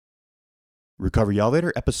Recovery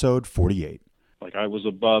Elevator, episode 48. Like I was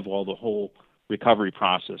above all the whole recovery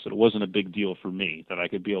process. It wasn't a big deal for me that I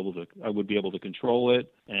would be able to control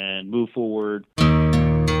it and move forward.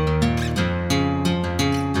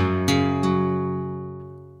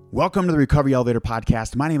 Welcome to the Recovery Elevator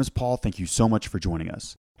podcast. My name is Paul. Thank you so much for joining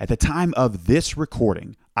us. At the time of this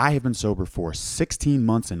recording, I have been sober for 16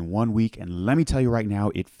 months and 1 week, and let me tell you right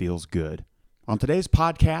now, it feels good. On today's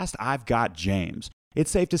podcast, I've got James.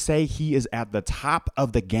 It's safe to say he is at the top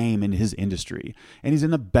of the game in his industry, and he's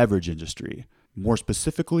in the beverage industry. More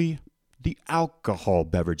specifically, the alcohol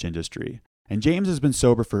beverage industry. And James has been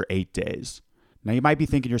sober for 8 days. Now, you might be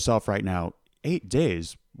thinking to yourself right now, 8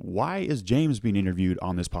 days? Why is James being interviewed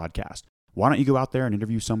on this podcast? Why don't you go out there and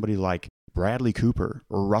interview somebody like Bradley Cooper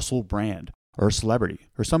or Russell Brand or a celebrity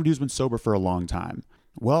or somebody who's been sober for a long time?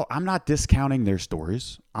 Well, I'm not discounting their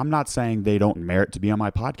stories. I'm not saying they don't merit to be on my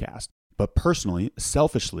podcast. But personally,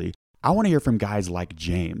 selfishly, I want to hear from guys like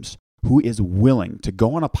James, who is willing to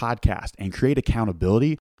go on a podcast and create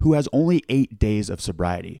accountability, who has only 8 days of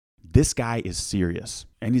sobriety. This guy is serious,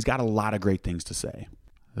 and he's got a lot of great things to say.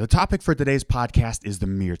 The topic for today's podcast is the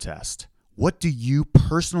mirror test. What do you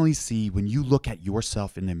personally see when you look at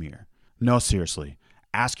yourself in the mirror? No, seriously,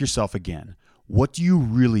 ask yourself again, what do you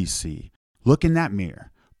really see? Look in that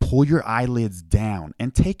mirror, pull your eyelids down,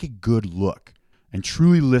 and take a good look. And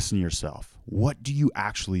truly listen to yourself. What do you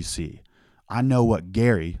actually see? I know what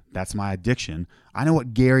Gary, that's my addiction, I know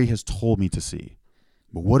what Gary has told me to see.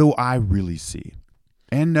 But what do I really see?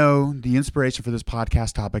 And no, the inspiration for this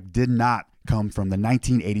podcast topic did not come from the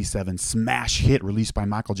 1987 smash hit released by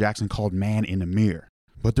Michael Jackson called Man in the Mirror.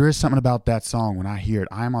 But there is something about that song when I hear it.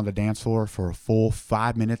 I am on the dance floor for a full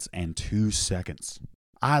 5 minutes and 2 seconds.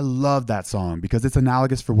 I love that song because it's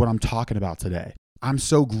analogous for what I'm talking about today. I'm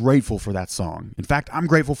so grateful for that song. In fact, I'm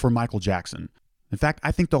grateful for Michael Jackson. In fact,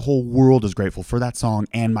 I think the whole world is grateful for that song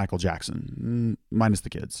and Michael Jackson, minus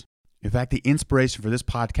the kids. In fact, the inspiration for this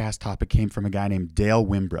podcast topic came from a guy named Dale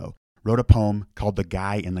Wimbrough, wrote a poem called The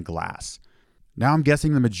Guy in the Glass. Now I'm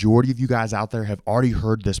guessing the majority of you guys out there have already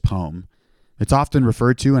heard this poem. It's often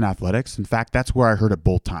referred to in athletics. In fact, that's where I heard it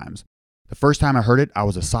both times. The first time I heard it, I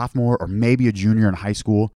was a sophomore or maybe a junior in high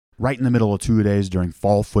school, right in the middle of two-a-days during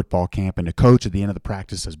fall football camp, and the coach at the end of the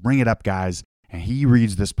practice says, "Bring it up, guys," and he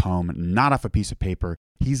reads this poem, not off a piece of paper.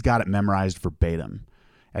 He's got it memorized verbatim.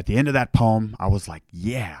 At the end of that poem, I was like,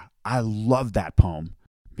 yeah, I love that poem.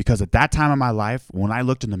 Because at that time of my life, when I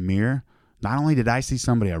looked in the mirror, not only did I see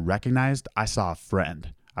somebody I recognized, I saw a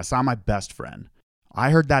friend. I saw my best friend.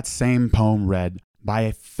 I heard that same poem read by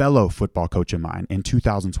a fellow football coach of mine in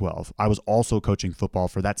 2012. I was also coaching football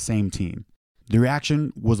for that same team. The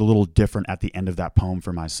reaction was a little different at the end of that poem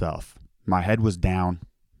for myself. My head was down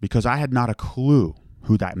because I had not a clue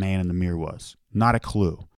who that man in the mirror was. Not a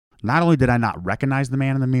clue. Not only did I not recognize the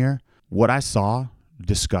man in the mirror, what I saw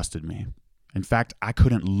disgusted me. In fact, I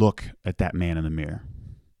couldn't look at that man in the mirror.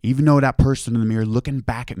 Even though that person in the mirror looking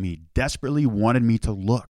back at me desperately wanted me to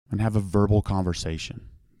look and have a verbal conversation.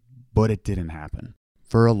 But it didn't happen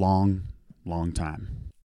for a long, long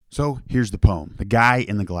time. So here's the poem, The Guy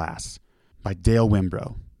in the Glass, by Dale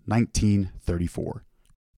Wimbrough, 1934.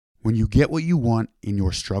 When you get what you want in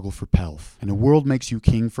your struggle for pelf, and the world makes you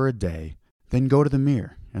king for a day, then go to the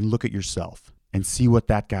mirror and look at yourself and see what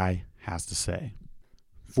that guy has to say.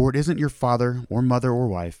 For it isn't your father or mother or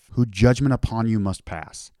wife who judgment upon you must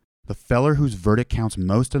pass. The feller whose verdict counts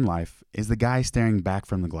most in life is the guy staring back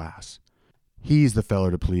from the glass. He's the feller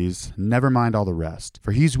to please, never mind all the rest,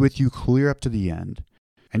 for he's with you clear up to the end.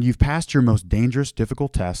 And you've passed your most dangerous,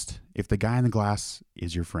 difficult test if the guy in the glass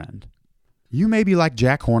is your friend. You may be like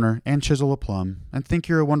Jack Horner and Chisel a Plum and think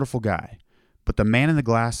you're a wonderful guy, but the man in the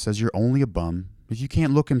glass says you're only a bum if you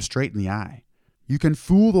can't look him straight in the eye. You can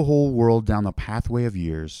fool the whole world down the pathway of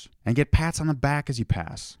years and get pats on the back as you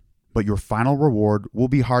pass, but your final reward will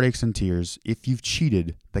be heartaches and tears if you've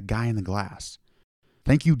cheated the guy in the glass.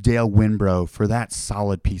 Thank you, Dale Wimbrough, for that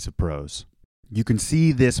solid piece of prose. You can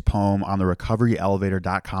see this poem on the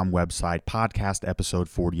recoveryelevator.com website, podcast episode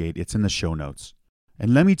 48. It's in the show notes.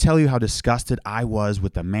 And let me tell you how disgusted I was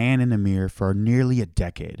with the man in the mirror for nearly a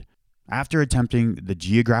decade. After attempting the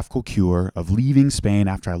geographical cure of leaving Spain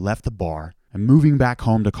after I left the bar and moving back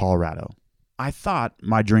home to Colorado, I thought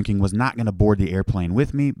my drinking was not going to board the airplane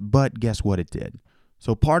with me, but guess what, it did.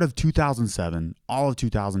 So part of 2007, all of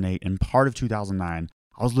 2008, and part of 2009,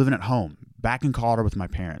 I was living at home, back in Colorado with my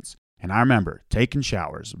parents. And I remember taking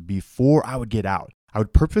showers. Before I would get out, I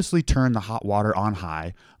would purposely turn the hot water on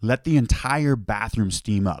high, let the entire bathroom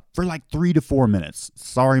steam up for like 3 to 4 minutes.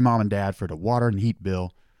 Sorry, Mom and Dad, for the water and heat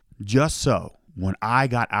bill. Just so, when I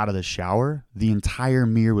got out of the shower, the entire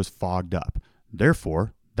mirror was fogged up.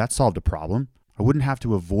 Therefore, that solved a problem. I wouldn't have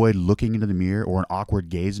to avoid looking into the mirror or an awkward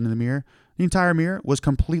gaze into the mirror. The entire mirror was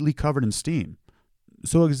completely covered in steam.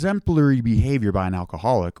 So exemplary behavior by an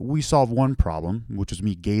alcoholic, we solve one problem, which was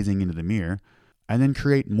me gazing into the mirror, and then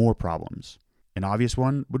create more problems. An obvious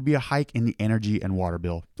one would be a hike in the energy and water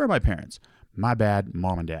bill for my parents. My bad,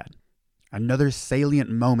 mom and dad. Another salient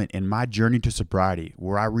moment in my journey to sobriety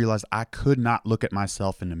where I realized I could not look at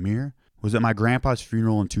myself in the mirror was at my grandpa's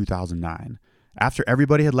funeral in 2009. After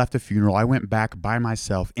everybody had left the funeral, I went back by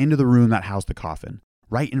myself into the room that housed the coffin.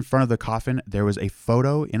 Right in front of the coffin, there was a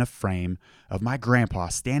photo in a frame of my grandpa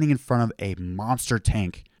standing in front of a monster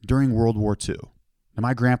tank during World War II. Now,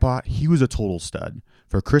 my grandpa, he was a total stud.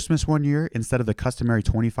 For Christmas one year, instead of the customary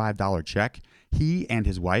 $25 check, he and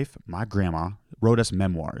his wife, my grandma, wrote us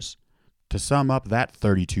memoirs. To sum up that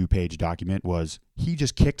 32-page document was, he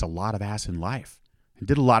just kicked a lot of ass in life and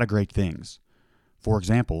did a lot of great things. For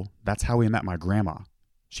example, that's how we met my grandma.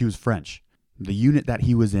 She was French. The unit that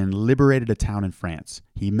he was in liberated a town in France.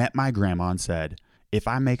 He met my grandma and said, if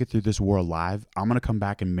I make it through this war alive, I'm going to come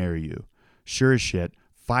back and marry you. Sure as shit,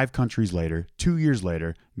 5 countries later, 2 years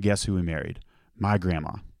later, guess who he married? My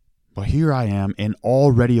grandma. But here I am in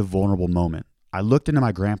already a vulnerable moment. I looked into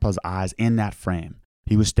my grandpa's eyes in that frame.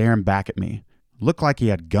 He was staring back at me. Looked like he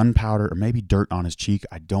had gunpowder or maybe dirt on his cheek,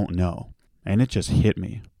 I don't know. And it just hit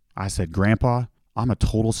me. I said, Grandpa, I'm a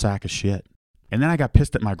total sack of shit. And then I got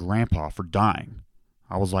pissed at my grandpa for dying.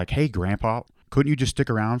 I was like, hey, Grandpa, couldn't you just stick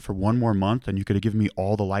around for one more month and you could have given me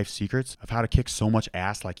all the life secrets of how to kick so much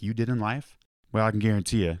ass like you did in life? Well, I can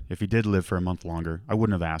guarantee you, if he did live for a month longer, I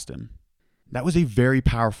wouldn't have asked him. That was a very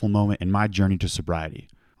powerful moment in my journey to sobriety.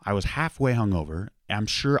 I was halfway hungover. I'm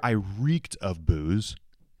sure I reeked of booze.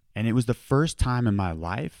 And it was the first time in my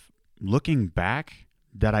life, looking back,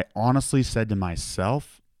 that I honestly said to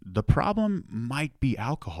myself, the problem might be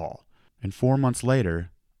alcohol. And 4 months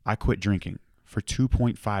later, I quit drinking for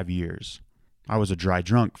 2.5 years. I was a dry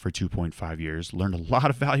drunk for 2.5 years, learned a lot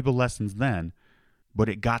of valuable lessons then, but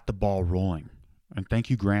it got the ball rolling. And thank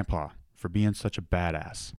you, Grandpa, for being such a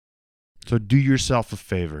badass. So do yourself a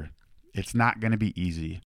favor. It's not going to be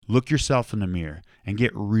easy. Look yourself in the mirror and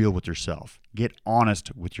get real with yourself. Get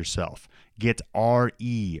honest with yourself. Get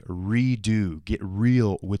redo. Get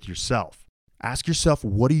real with yourself. Ask yourself,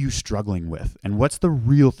 what are you struggling with? And what's the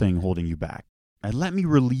real thing holding you back? And let me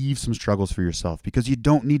relieve some struggles for yourself, because you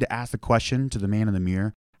don't need to ask the question to the man in the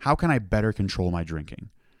mirror, how can I better control my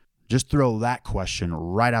drinking? Just throw that question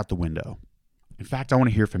right out the window. In fact, I want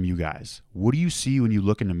to hear from you guys. What do you see when you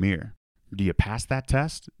look in the mirror? Do you pass that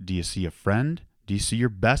test? Do you see a friend? Do you see your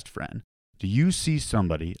best friend? Do you see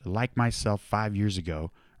somebody like myself 5 years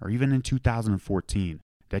ago, or even in 2014,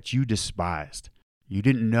 that you despised? You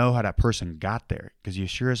didn't know how that person got there because you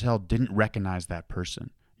sure as hell didn't recognize that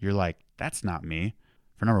person. You're like, that's not me.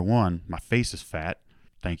 For number one, my face is fat.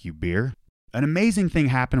 Thank you, beer. An amazing thing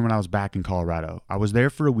happened when I was back in Colorado. I was there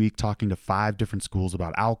for a week talking to 5 different schools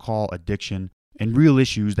about alcohol, addiction, and real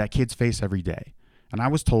issues that kids face every day. And I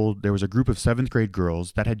was told there was a group of 7th grade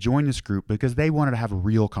girls that had joined this group because they wanted to have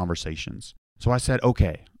real conversations. So I said,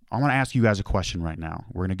 okay, I'm going to ask you guys a question right now.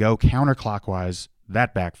 We're going to go counterclockwise.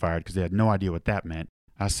 That backfired because they had no idea what that meant.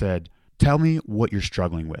 I said, tell me what you're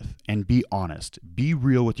struggling with and be honest. Be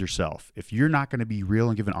real with yourself. If you're not going to be real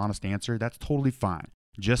and give an honest answer, that's totally fine.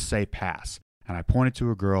 Just say pass. And I pointed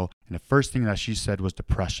to a girl, and the first thing that she said was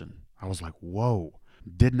depression. I was like, whoa,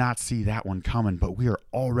 did not see that one coming, but we are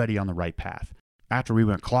already on the right path. After we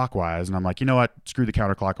went clockwise, and I'm like, you know what? Screw the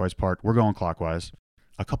counterclockwise part. We're going clockwise.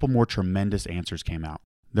 A couple more tremendous answers came out.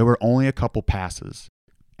 There were only a couple passes.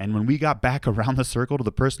 And when we got back around the circle to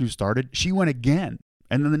the person who started, she went again.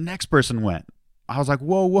 And then the next person went. I was like,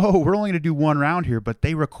 whoa, we're only going to do 1 round here, but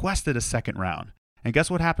they requested a second round. And guess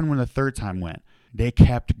what happened when the third time went? They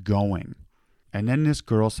kept going. And then this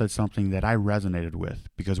girl said something that I resonated with,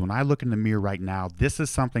 because when I look in the mirror right now, this is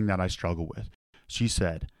something that I struggle with. She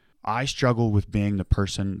said, I struggle with being the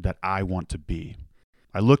person that I want to be.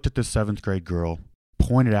 I looked at this 7th grade girl,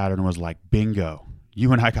 pointed at her and was like, bingo,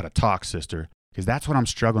 you and I got to talk, sister, because that's what I'm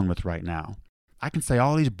struggling with right now. I can say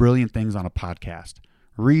all these brilliant things on a podcast,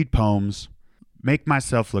 read poems, make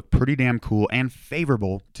myself look pretty damn cool and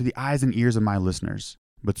favorable to the eyes and ears of my listeners.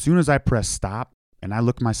 But soon as I press stop and I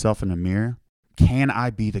look myself in the mirror, can I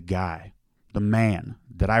be the guy, the man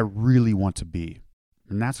that I really want to be?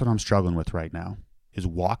 And that's what I'm struggling with right now, is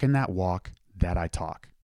walking that walk that I talk.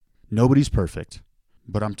 Nobody's perfect,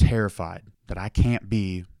 but I'm terrified that I can't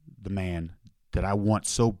be the man that I want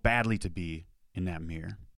so badly to be in that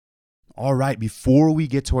mirror. All right, before we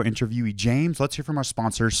get to our interviewee, James, let's hear from our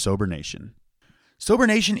sponsor, Sober Nation. Sober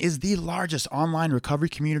Nation is the largest online recovery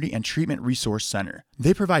community and treatment resource center.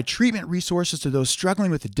 They provide treatment resources to those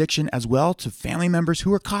struggling with addiction as well to family members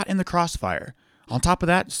who are caught in the crossfire. On top of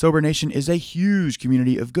that, Sober Nation is a huge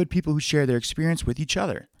community of good people who share their experience with each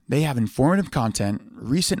other. They have informative content,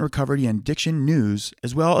 recent recovery and addiction news,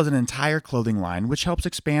 as well as an entire clothing line which helps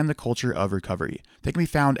expand the culture of recovery. They can be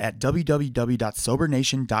found at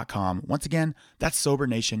www.sobernation.com. Once again, that's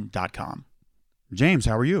sobernation.com. James,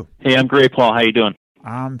 how are you? Hey, I'm great, Paul. How you doing?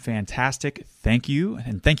 I'm fantastic. Thank you.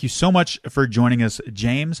 And thank you so much for joining us,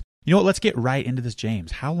 James. You know what? Let's get right into this,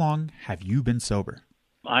 James. How long have you been sober?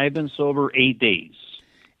 I've been sober 8 days.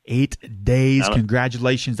 8 days.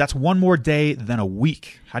 Congratulations. That's one more day than a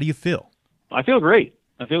week. How do you feel? I feel great.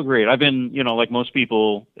 I've been, like most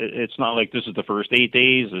people, it's not like this is the first 8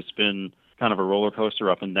 days. It's been kind of a roller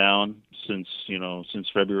coaster up and down since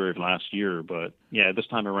February of last year. But yeah, this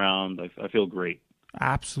time around, I feel great.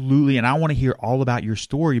 Absolutely. And I want to hear all about your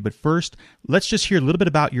story. But first, let's just hear a little bit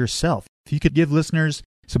about yourself. If you could give listeners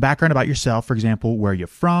some background about yourself, for example, where you're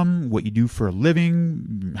from, what you do for a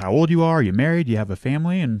living, how old you are you married, do you have a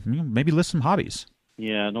family, and maybe list some hobbies.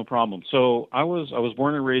 Yeah, no problem. So I was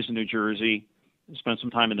born and raised in New Jersey, spent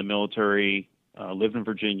some time in the military, lived in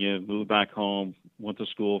Virginia, moved back home, went to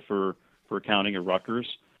school for accounting at Rutgers,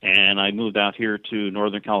 and I moved out here to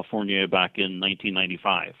Northern California back in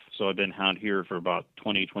 1995. So I've been out here for about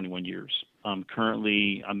 21 years.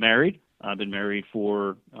 Currently, I'm married. I've been married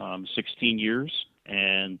for 16 years.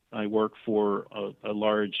 And I work for a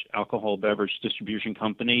large alcohol beverage distribution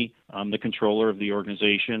company. I'm the controller of the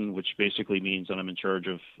organization, which basically means that I'm in charge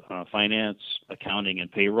of finance, accounting, and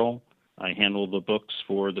payroll. I handle the books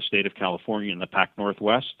for the state of California and the Pac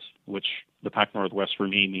Northwest, which the Pac Northwest for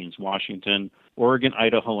me means Washington, Oregon,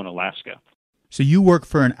 Idaho, and Alaska. So you work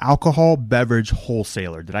for an alcohol beverage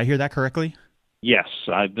wholesaler. Did I hear that correctly? Yes,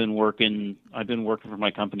 I've been working for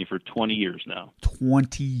my company for 20 years now.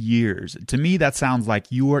 20 years. To me, that sounds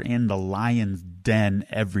like you are in the lion's den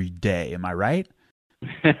every day. Am I right?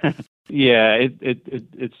 Yeah,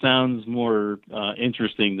 it sounds more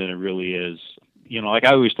interesting than it really is. Like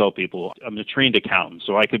I always tell people, I'm a trained accountant,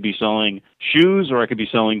 so I could be selling shoes or I could be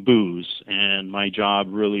selling booze, and my job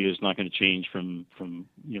really is not going to change from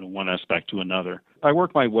one aspect to another. I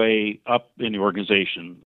work my way up in the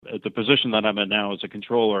organization. The position that I'm in now as a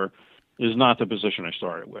controller is not the position I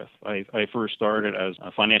started with. I first started as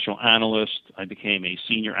a financial analyst. I became a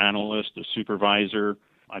senior analyst, a supervisor.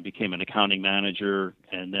 I became an accounting manager,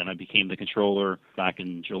 and then I became the controller back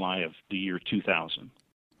in July of the year 2000.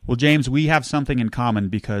 Well, James, we have something in common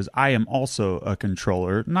because I am also a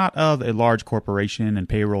controller, not of a large corporation and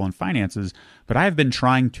payroll and finances, but I have been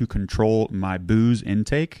trying to control my booze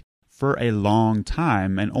intake for a long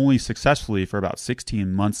time and only successfully for about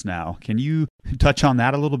 16 months now. Can you touch on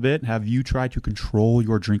that a little bit? Have you tried to control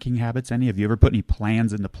your drinking habits any? Have you ever put any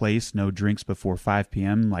plans into place, no drinks before 5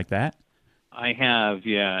 p.m. like that? I have,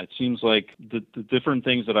 yeah. It seems like the different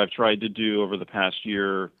things that I've tried to do over the past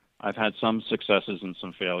year, I've had some successes and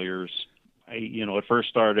some failures. It first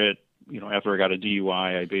started, after I got a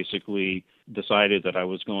DUI, I basically decided that I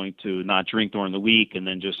was going to not drink during the week and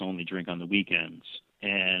then just only drink on the weekends.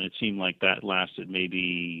 And it seemed like that lasted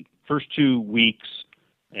maybe first 2 weeks,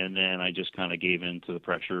 and then I just kind of gave in to the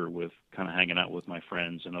pressure with kind of hanging out with my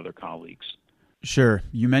friends and other colleagues. Sure.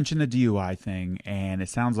 You mentioned the DUI thing, and it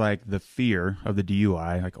sounds like the fear of the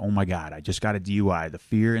DUI, like, oh my God, I just got a DUI, the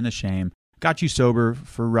fear and the shame, got you sober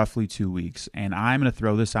for roughly 2 weeks. And I'm going to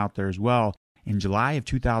throw this out there as well. In July of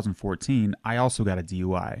 2014, I also got a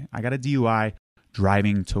DUI. I got a DUI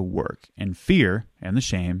driving to work, and fear and the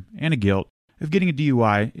shame and the guilt of getting a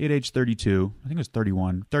DUI at age 32, I think it was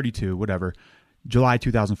 31, 32, whatever, July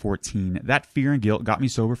 2014, that fear and guilt got me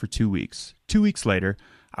sober for 2 weeks. 2 weeks later,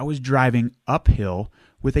 I was driving uphill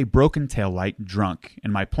with a broken taillight drunk,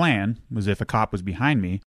 and my plan was if a cop was behind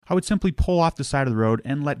me, I would simply pull off the side of the road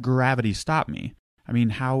and let gravity stop me. I mean,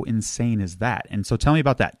 how insane is that? And so tell me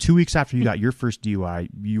about that. 2 weeks after you got your first DUI,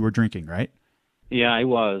 you were drinking, right? Yeah, I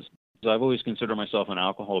was. I've always considered myself an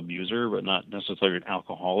alcohol abuser, but not necessarily an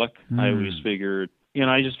alcoholic. I always figured,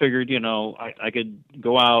 I could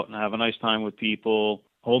go out and have a nice time with people,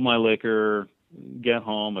 hold my liquor, get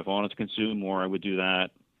home. If I wanted to consume more, I would do that,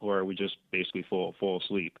 or I would just basically fall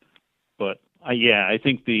asleep. But I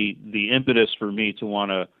think the impetus for me to want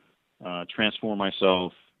to transform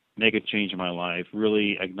myself, make a change in my life,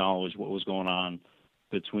 really acknowledge what was going on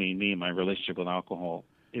between me and my relationship with alcohol.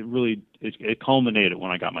 It culminated when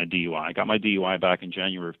I got my DUI. I got my DUI back in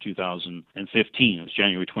January of 2015. It was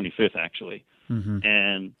January 25th, actually. Mm-hmm.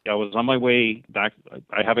 And I was on my way back.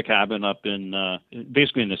 I have a cabin up in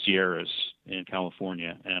basically in the Sierras in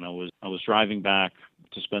California, and I was driving back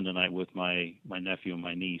to spend the night with my nephew and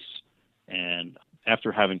my niece. And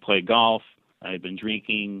after having played golf, I had been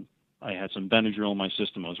drinking. I had some Benadryl in my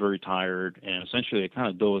system. I was very tired, and essentially I kind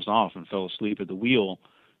of dozed off and fell asleep at the wheel.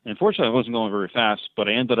 And fortunately, I wasn't going very fast, but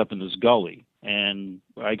I ended up in this gully. And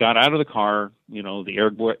I got out of the car. You know, the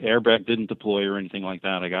airbag didn't deploy or anything like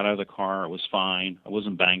that. I got out of the car. I was fine. I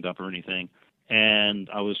wasn't banged up or anything. And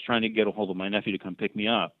I was trying to get a hold of my nephew to come pick me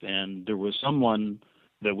up. And there was someone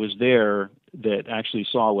that was there that actually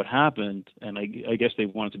saw what happened. And I guess they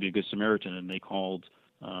wanted to be a good Samaritan, and they called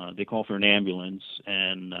for an ambulance.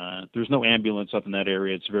 And there's no ambulance up in that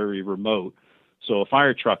area. It's very remote. So a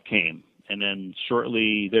fire truck came. And then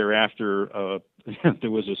shortly thereafter,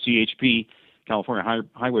 there was a CHP, California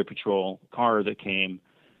Highway Patrol car that came.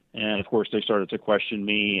 And, of course, they started to question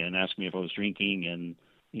me and ask me if I was drinking, and,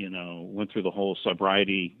 you know, went through the whole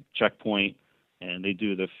sobriety checkpoint. And they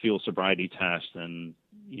do the field sobriety test. And,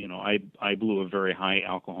 you know, I blew a very high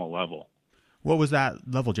alcohol level. What was that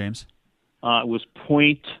level, James? It was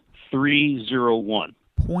 0.301.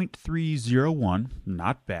 0.301,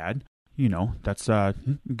 not bad. You know, that's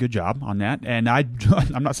good job on that. And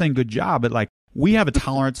I'm not saying good job, but like we have a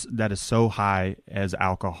tolerance that is so high as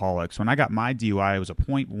alcoholics. When I got my DUI, it was a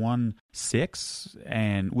 0.16,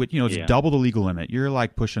 and with, you know, it's double the legal limit. You're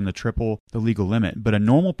like pushing the triple the legal limit. But a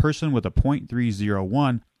normal person with a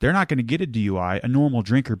 0.301, they're not going to get a DUI, a normal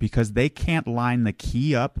drinker, because they can't line the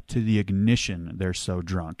key up to the ignition. They're so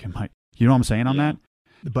drunk. You know what I'm saying on that?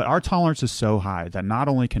 But our tolerance is so high that not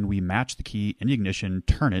only can we match the key in the ignition,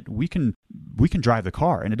 turn it, we can drive the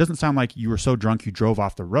car. And it doesn't sound like you were so drunk you drove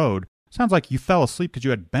off the road. It sounds like you fell asleep because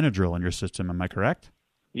you had Benadryl in your system. Am I correct?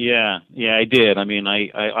 Yeah, I did. I mean,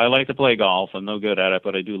 I like to play golf. I'm no good at it,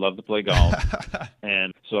 but I do love to play golf.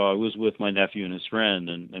 And so I was with my nephew and his friend,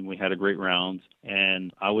 and we had a great round.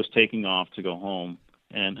 And I was taking off to go home.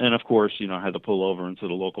 And of course, you know, I had to pull over into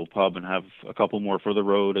the local pub and have a couple more for the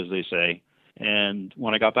road, as they say. And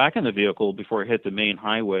when I got back in the vehicle before I hit the main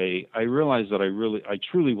highway, I realized that I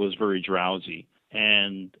truly was very drowsy.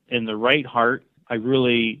 And in the right heart, I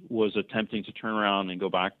really was attempting to turn around and go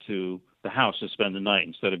back to the house to spend the night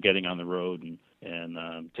instead of getting on the road and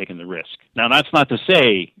taking the risk. Now, that's not to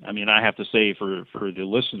say, I mean, I have to say for the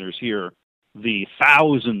listeners here, the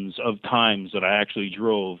thousands of times that I actually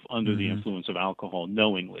drove under the influence of alcohol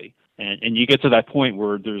knowingly. And you get to that point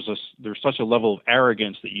where there's such a level of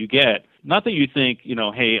arrogance that you get. Not that you think, you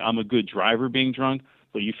know, hey, I'm a good driver being drunk,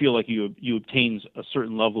 but you feel like you obtain a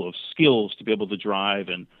certain level of skills to be able to drive,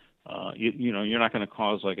 and you know, you're not going to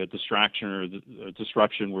cause like a distraction or a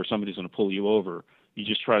disruption where somebody's going to pull you over. You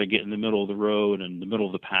just try to get in the middle of the road and the middle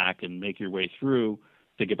of the pack and make your way through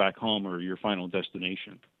to get back home or your final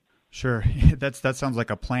destination. Sure. That sounds like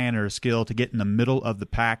a plan or a skill to get in the middle of the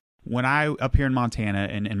pack. When I, up here in Montana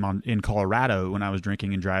and in Colorado, when I was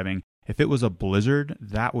drinking and driving, if it was a blizzard,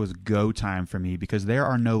 that was go time for me because there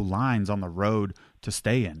are no lines on the road to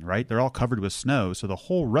stay in, right? They're all covered with snow, so the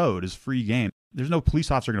whole road is free game. There's no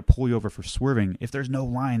police officer going to pull you over for swerving if there's no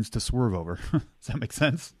lines to swerve over. Does that make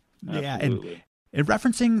sense? Absolutely. Yeah, and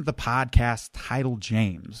referencing the podcast title,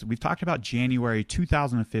 James, we've talked about January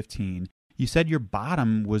 2015. You said your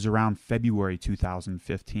bottom was around February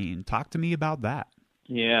 2015. Talk to me about that.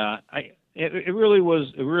 Yeah, it really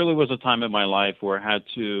was a time in my life where I had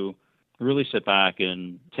to really sit back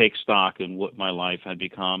and take stock in what my life had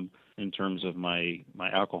become in terms of my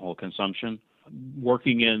alcohol consumption.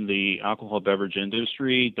 Working in the alcohol beverage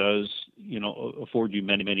industry does, you know, afford you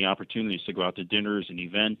many, many opportunities to go out to dinners and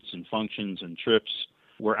events and functions and trips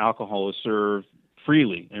where alcohol is served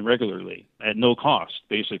freely and regularly at no cost,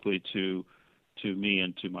 basically, to me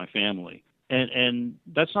and to my family. And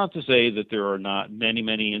that's not to say that there are not many,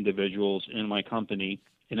 many individuals in my company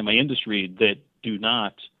and in my industry that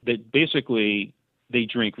basically they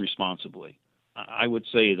drink responsibly. I would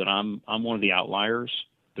say that I'm one of the outliers.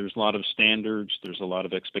 There's a lot of standards. There's a lot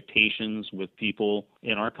of expectations with people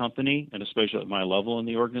in our company, and especially at my level in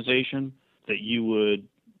the organization, that you would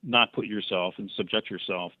not put yourself and subject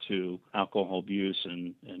yourself to alcohol abuse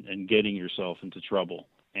and getting yourself into trouble.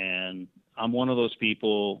 And I'm one of those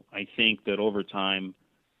people. I think that over time,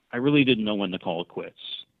 I really didn't know when to call it quits.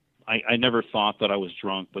 I never thought that I was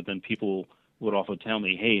drunk, but then people would often tell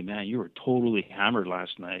me, hey, man, you were totally hammered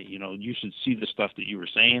last night. You know, you should see the stuff that you were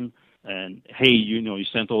saying. And, hey, you know, you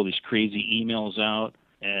sent all these crazy emails out,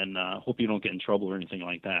 and hope you don't get in trouble or anything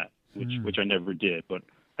like that, which I never did. But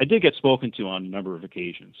I did get spoken to on a number of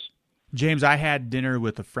occasions. James, I had dinner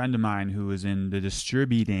with a friend of mine who was in the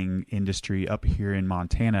distributing industry up here in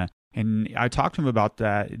Montana, and I talked to him about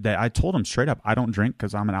that I told him straight up, I don't drink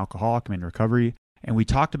because I'm an alcoholic, I'm in recovery, And we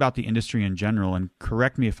talked about the industry in general, and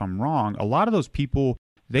correct me if I'm wrong, a lot of those people,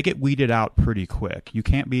 they get weeded out pretty quick. You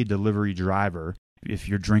can't be a delivery driver if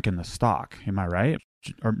you're drinking the stock. Am I right?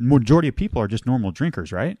 Or majority of people are just normal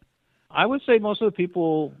drinkers, right? I would say most of the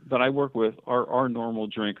people that I work with are normal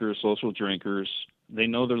drinkers, social drinkers. They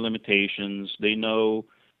know their limitations. They know,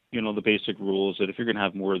 the basic rules that if you're going to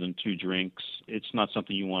have more than 2 drinks, it's not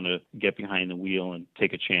something you want to get behind the wheel and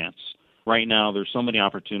take a chance. Right now, there's so many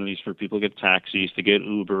opportunities for people to get taxis, to get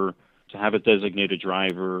Uber, to have a designated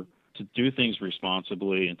driver, to do things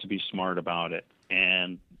responsibly and to be smart about it.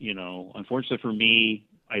 And, unfortunately for me,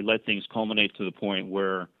 I let things culminate to the point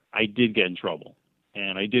where I did get in trouble.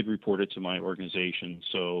 And I did report it to my organization.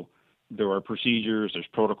 So there are procedures, there's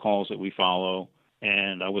protocols that we follow.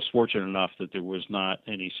 And I was fortunate enough that there was not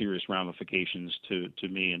any serious ramifications to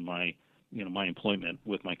me and my employment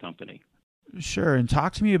with my company. Sure. And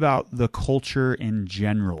talk to me about the culture in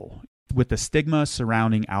general with the stigma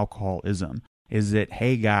surrounding alcoholism. Is it,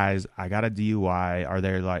 hey guys, I got a DUI? Are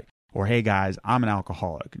they like, or hey guys, I'm an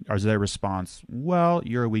alcoholic? Or is their response, well,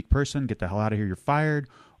 you're a weak person, get the hell out of here, you're fired?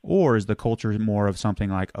 Or is the culture more of something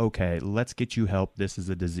like, okay, let's get you help, this is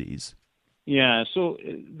a disease? Yeah, so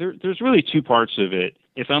there's really 2 parts of it.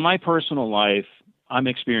 If in my personal life I'm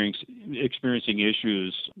experiencing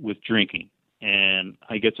issues with drinking, and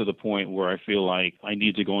I get to the point where I feel like I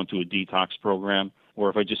need to go into a detox program, or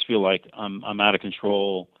if I just feel like I'm out of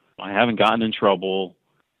control, I haven't gotten in trouble,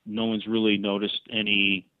 no one's really noticed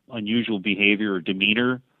any unusual behavior or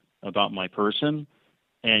demeanor about my person,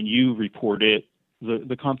 and you report it,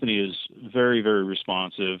 the company is very, very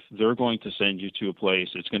responsive. They're going to send you to a place.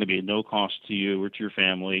 It's going to be at no cost to you or to your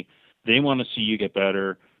family. They want to see you get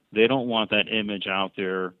better. They don't want that image out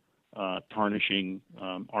there tarnishing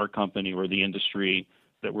our company or the industry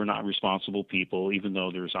that we're not responsible people, even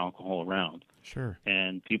though there's alcohol around. Sure.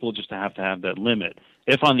 And people just have to have that limit.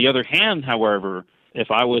 If, on the other hand, however,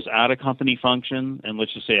 if I was at a company function and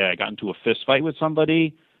let's just say I got into a fist fight with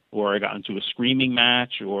somebody, or I got into a screaming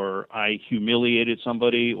match, or I humiliated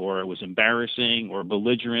somebody, or it was embarrassing, or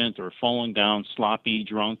belligerent, or falling down, sloppy,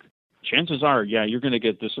 drunk, chances are, you're going to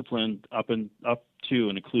get disciplined up to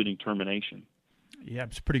and including termination. Yeah,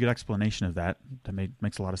 it's a pretty good explanation of that. That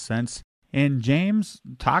makes a lot of sense. And James,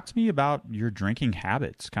 talk to me about your drinking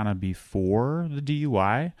habits, kind of before the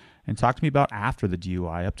DUI, and talk to me about after the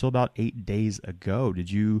DUI, up till about 8 days ago.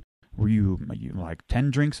 Were you like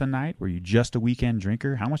 10 drinks a night? Were you just a weekend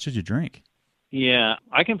drinker? How much did you drink? Yeah,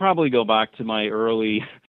 I can probably go back to my early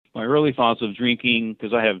thoughts of drinking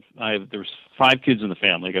because there's 5 kids in the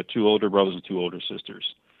family. I got 2 older brothers and 2 older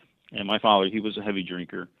sisters. And my father, he was a heavy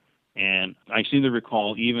drinker. And I seem to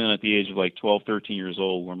recall even at the age of like 12, 13 years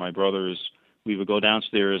old where my brothers, we would go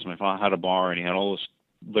downstairs. My father had a bar and he had all those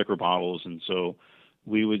liquor bottles. And so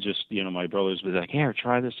we would just, my brothers would be like, here,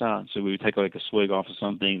 try this out. So we would take like a swig off of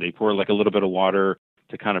something. They pour like a little bit of water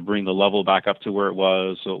to kind of bring the level back up to where it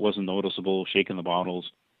was so it wasn't noticeable, shaking the bottles.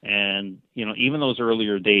 And, even those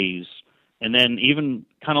earlier days, and then even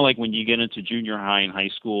kind of like when you get into junior high and high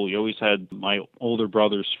school, you always had my older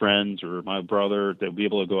brother's friends or my brother that would be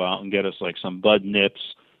able to go out and get us like some Bud Nips,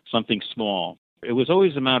 something small. It was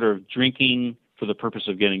always a matter of drinking for the purpose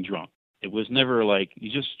of getting drunk. It was never like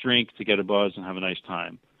you just drink to get a buzz and have a nice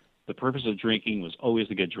time. The purpose of drinking was always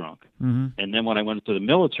to get drunk. Mm-hmm. And then when I went into the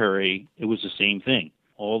military, it was the same thing.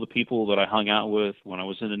 All the people that I hung out with when I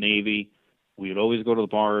was in the Navy, we would always go to the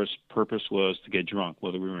bars. Purpose was to get drunk,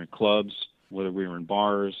 whether we were in clubs, whether we were in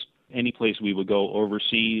bars, any place we would go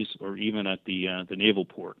overseas or even at the naval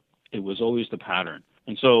port. It was always the pattern.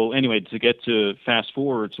 And so anyway, to get to fast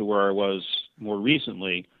forward to where I was more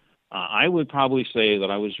recently, I would probably say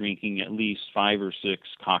that I was drinking at least 5 or 6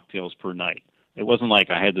 cocktails per night. It wasn't like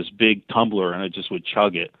I had this big tumbler and I just would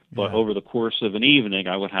chug it. But over the course of an evening,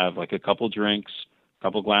 I would have like a couple drinks, a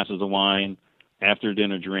couple glasses of wine, after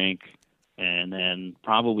dinner drink, and then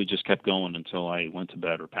probably just kept going until I went to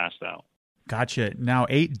bed or passed out. Gotcha. Now,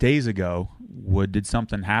 8 days ago, did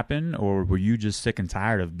something happen, or were you just sick and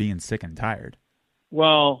tired of being sick and tired?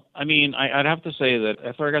 Well, I mean, I'd have to say that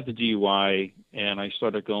after I got the DUI and I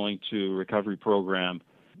started going to a recovery program,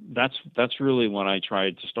 that's really when I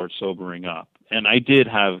tried to start sobering up. And I did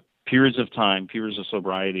have periods of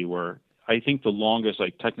sobriety where I think the longest I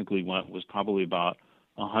technically went was probably about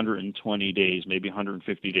 120 days, maybe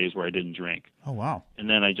 150 days where I didn't drink. Oh, wow. And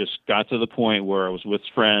then I just got to the point where I was with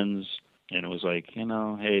friends and it was like,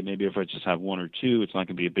 hey, maybe if I just have 1 or 2, it's not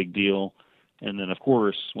going to be a big deal. And then, of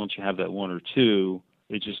course, once you have that 1 or 2,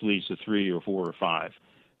 it just leads to 3 or 4 or 5.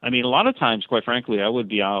 I mean, a lot of times, quite frankly, I would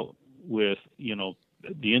be out with,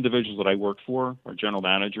 the individuals that I worked for are general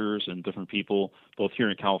managers and different people, both here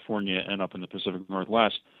in California and up in the Pacific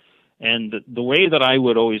Northwest. And the way that I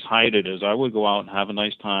would always hide it is I would go out and have a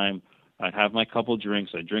nice time. I'd have my couple of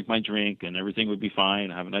drinks. I'd drink my drink, and everything would be fine.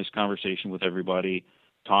 Have a nice conversation with everybody,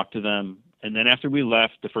 talk to them. And then after we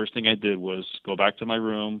left, the first thing I did was go back to my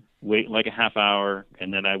room, wait like a half hour,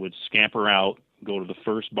 and then I would scamper out, go to the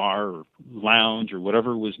first bar or lounge or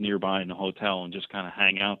whatever was nearby in the hotel and just kind of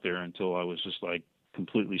hang out there until I was just like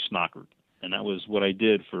completely snockered. And that was what I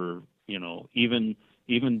did for, even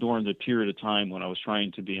during the period of time when I was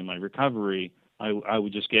trying to be in my recovery, I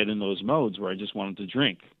would just get in those modes where I just wanted to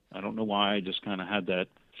drink. I don't know why. I just kind of had that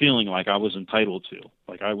feeling like I was entitled to,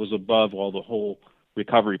 like I was above all the whole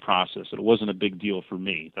recovery process. It wasn't a big deal for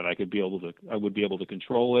me, that I would be able to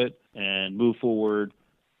control it and move forward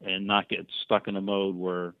and not get stuck in a mode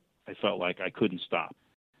where I felt like I couldn't stop.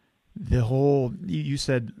 You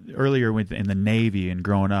said earlier in the Navy and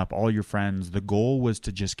growing up, all your friends, the goal was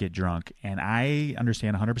to just get drunk. And I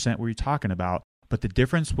understand 100% what you're talking about, but the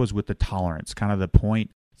difference was with the tolerance, kind of the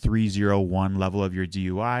 0.301 level of your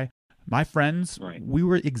DUI. My friends, right. We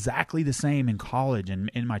were exactly the same in college and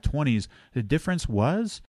in my 20s. The difference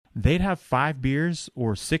was they'd have 5 beers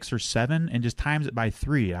or 6 or 7 and just times it by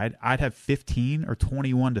 3. I'd have 15 or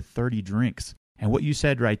 21 to 30 drinks. And what you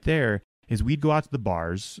said right there is we'd go out to the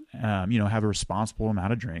bars, have a responsible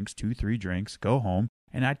amount of drinks, 2-3 drinks, go home,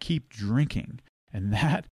 and I'd keep drinking. And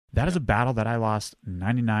that is a battle that I lost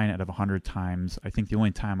 99 out of 100 times. I think the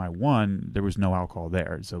only time I won, there was no alcohol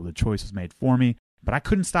there. So the choice was made for me. But I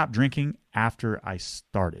couldn't stop drinking after I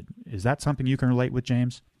started. Is that something you can relate with,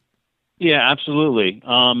 James? Yeah, absolutely.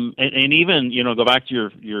 And even, go back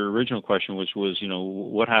to your original question, which was,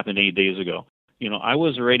 what happened 8 days ago? I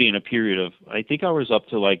was already in a period of, I think I was up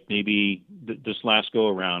to like maybe this last go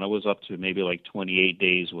around, I was up to maybe like 28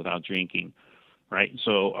 days without drinking, right?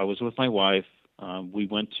 So I was with my wife. We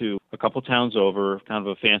went to a couple towns over, kind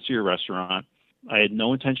of a fancier restaurant. I had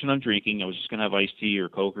no intention of drinking. I was just going to have iced tea or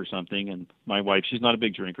Coke or something. And my wife, she's not a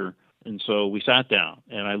big drinker. And so we sat down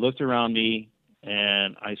and I looked around me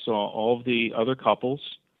and I saw all of the other couples.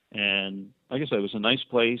 And like I said, it was a nice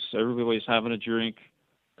place. Everybody was having a drink,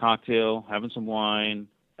 cocktail, having some wine.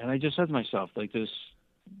 And I just said to myself, like this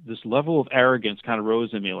level of arrogance kind of rose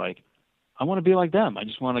in me. Like, I want to be like them. I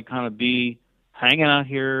just want to kind of be hanging out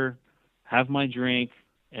here, have my drink,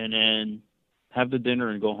 and then have the dinner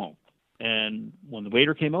and go home. And when the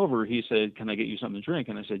waiter came over, he said, "Can I get you something to drink?"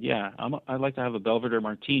 And I said, "Yeah, I'd like to have a Belvedere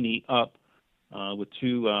martini up with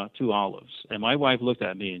two olives." And my wife looked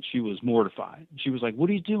at me and she was mortified. She was like, "What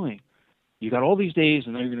are you doing? You got all these days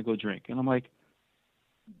and now you're going to go drink." And I'm like,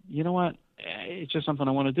 you know what? It's just something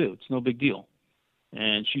I want to do. It's no big deal.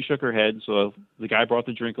 And she shook her head. So the guy brought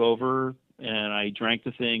the drink over and I drank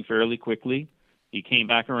the thing fairly quickly. He came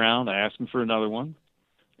back around. I asked him for another one.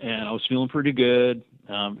 And I was feeling pretty good.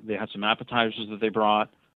 They had some appetizers that they brought.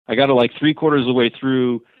 I got to like 3/4 of the way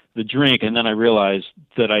through the drink, and then I realized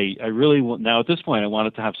that I really now at this point I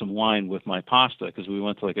wanted to have some wine with my pasta because we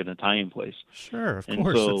went to like an Italian place. Sure, of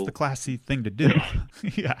course, it's the classy thing to do.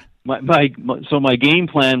 Yeah. So my game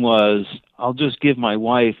plan was I'll just give my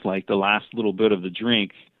wife like the last little bit of the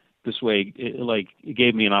drink. This way, it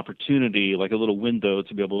gave me an opportunity, like a little window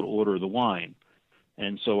to be able to order the wine.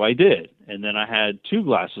 And so I did. And then I had 2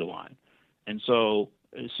 glasses of wine. And so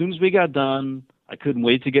as soon as we got done, I couldn't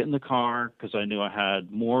wait to get in the car because I knew I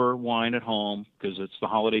had more wine at home because it's the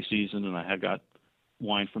holiday season and I had got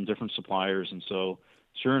wine from different suppliers. And so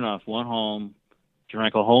sure enough, went home,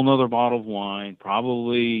 drank a whole nother bottle of wine.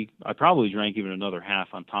 I probably drank even another half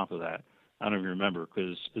on top of that. I don't even remember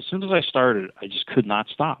because as soon as I started, I just could not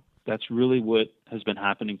stop. That's really what has been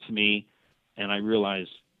happening to me. And I realized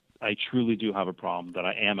I truly do have a problem, that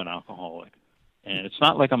I am an alcoholic. And it's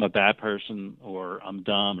not like I'm a bad person or I'm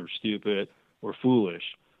dumb or stupid or foolish.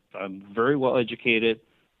 I'm very well educated,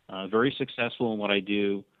 very successful in what I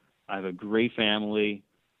do. I have a great family,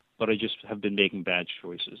 but I just have been making bad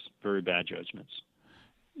choices, very bad judgments.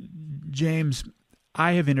 James,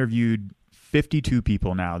 I have interviewed 52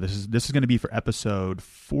 people now. This is going to be for episode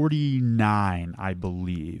 49, I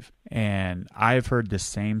believe. And I've heard the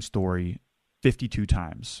same story 52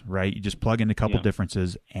 times, right? You just plug in a couple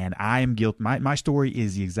differences, and I am guilty. My story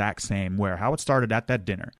is the exact same, where how it started at that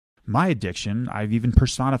dinner. My addiction, I've even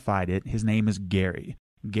personified it. His name is Gary.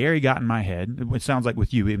 Gary got in my head. It sounds like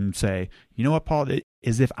with you, even say, you know what, Paul,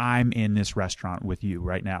 as if I'm in this restaurant with you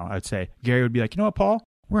right now. I'd say, Gary would be like, you know what, Paul,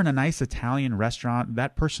 we're in a nice Italian restaurant.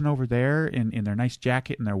 That person over there in their nice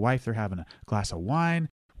jacket and their wife, they're having a glass of wine.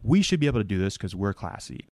 We should be able to do this because we're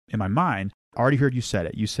classy. In my mind, I already heard you said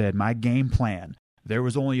it. You said, my game plan, there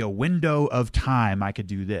was only a window of time I could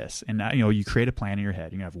do this. And, you create a plan in your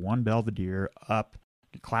head. You have one Belvedere up,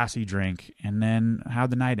 classy drink, and then how'd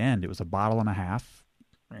the night end? It was a bottle and a half,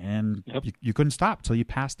 and you couldn't stop till you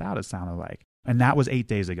passed out, it sounded like. And that was 8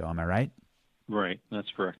 days ago, am I right? Right, that's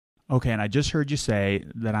correct. Okay, and I just heard you say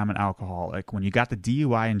that I'm an alcoholic. When you got the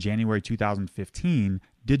DUI in January 2015,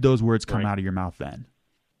 did those words come out of your mouth then?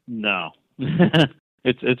 No.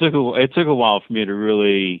 It took a while for me to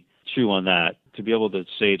really chew on that, to be able to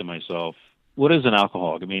say to myself, what is an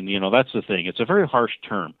alcoholic? I mean, that's the thing. It's a very harsh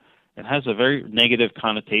term. It has a very negative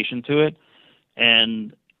connotation to it.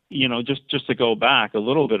 And, just to go back a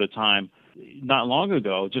little bit of time, not long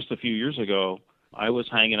ago, just a few years ago, I was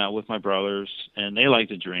hanging out with my brothers, and they like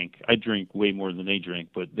to drink. I drink way more than they drink,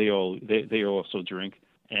 but they also drink.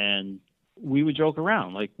 And we would joke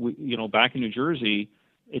around. Like, back in New Jersey,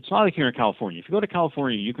 it's not like here in California. If you go to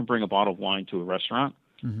California, you can bring a bottle of wine to a restaurant,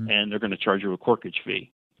 and they're going to charge you a corkage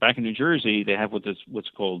fee. Back in New Jersey, they have what's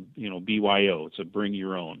called, BYO. It's a bring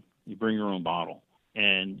your own. You bring your own bottle,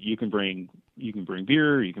 and you can bring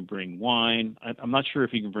beer, you can bring wine. I'm not sure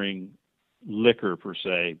if you can bring liquor per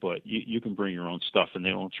se, but you can bring your own stuff, and they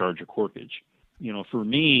don't charge a corkage. For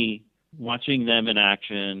me, watching them in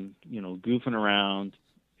action, goofing around,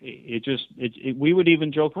 we would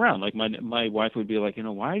even joke around. Like my wife would be like,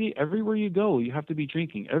 why everywhere you go, you have to be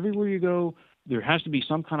drinking. Everywhere you go, there has to be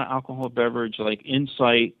some kind of alcoholic beverage, like in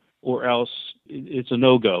sight, or else it's a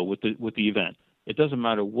no-go with the event. It doesn't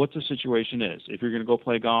matter what the situation is. If you're going to go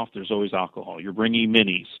play golf, there's always alcohol. You're bringing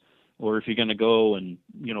minis. Or if you're going to go and,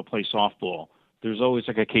 play softball, there's always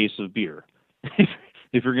like a case of beer.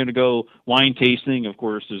 If you're going to go wine tasting, of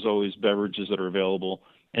course, there's always beverages that are available.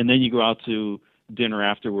 And then you go out to dinner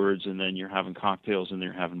afterwards, and then you're having cocktails, and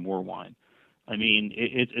they're having more wine. I mean,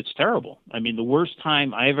 it's terrible. I mean, the worst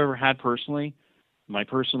time I've ever had personally, my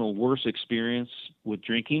personal worst experience with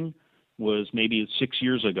drinking was maybe 6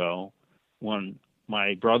 years ago when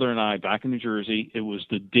my brother and I, back in New Jersey, it was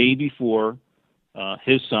the day before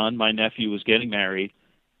his son, my nephew, was getting married,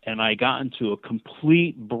 and I got into a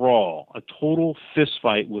complete brawl, a total fist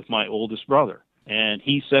fight with my oldest brother. And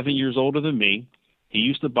he's 7 years older than me. He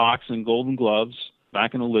used to box in Golden Gloves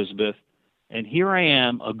back in Elizabeth. And here I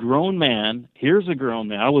am, a grown man. Here's a grown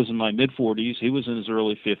man. I was in my mid-40s. He was in his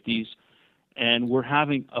early 50s. And we're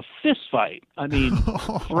having a fist fight. I mean,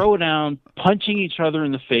 throw down, punching each other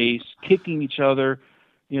in the face, kicking each other.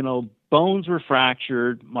 Bones were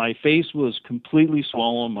fractured. My face was completely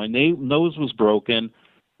swollen. My nose was broken.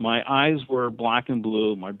 My eyes were black and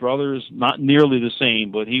blue. My brother's not nearly the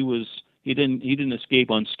same, but he didn't escape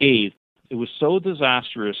unscathed. It was so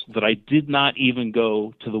disastrous that I did not even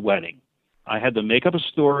go to the wedding. I had to make up a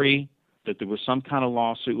story that there was some kind of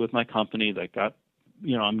lawsuit with my company that got,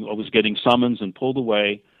 I was getting summons and pulled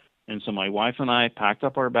away. And so my wife and I packed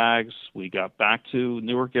up our bags. We got back to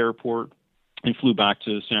Newark Airport and flew back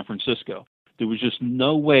to San Francisco. There was just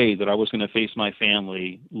no way that I was going to face my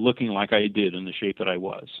family looking like I did in the shape that I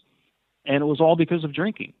was. And it was all because of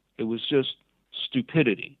drinking. It was just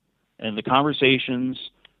stupidity. And the conversations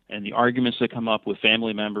and the arguments that come up with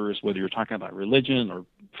family members, whether you're talking about religion or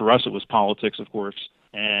for us it was politics, of course.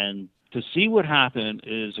 And to see what happened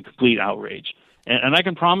is a complete outrage. And I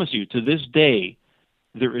can promise you, to this day,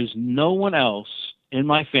 there is no one else in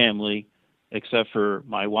my family except for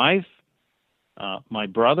my wife, my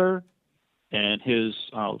brother, and his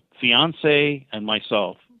fiance and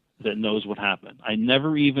myself that knows what happened. I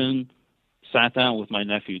never even sat down with my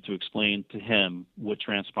nephew to explain to him what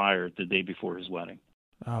transpired the day before his wedding.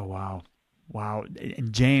 Oh, wow. Wow.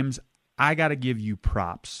 And James, I got to give you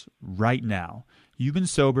props right now. You've been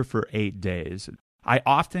sober for 8 days. I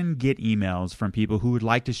often get emails from people who would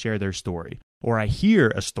like to share their story, or I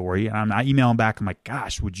hear a story and I email them back. I'm like,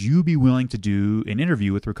 gosh, would you be willing to do an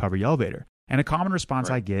interview with Recovery Elevator? And a common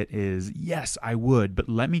response I get is, yes, I would, but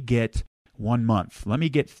let me get 1 month. Let me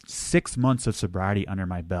get 6 months of sobriety under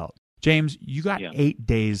my belt. James, you got 8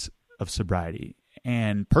 days of sobriety.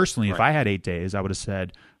 And personally, if I had 8 days, I would have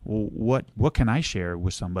said, well, what can I share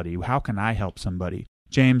with somebody? How can I help somebody?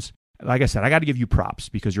 James, like I said, I got to give you props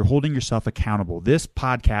because you're holding yourself accountable. This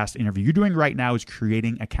podcast interview you're doing right now is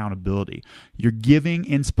creating accountability. You're giving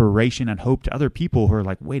inspiration and hope to other people who are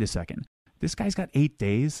like, wait a second, this guy's got 8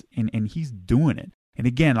 days and he's doing it. And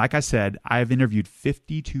again, like I said, I've interviewed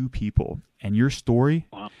 52 people, and your story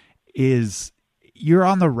is, you're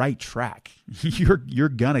on the right track. You're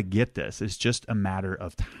going to get this. It's just a matter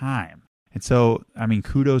of time. And so, I mean,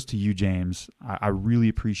 kudos to you, James. I really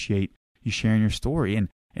appreciate you sharing your story. And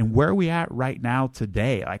And where are we at right now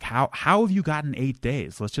today? Like how have you gotten 8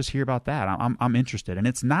 days? Let's just hear about that. I'm interested. And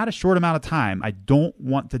it's not a short amount of time. I don't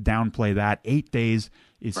want to downplay that. 8 days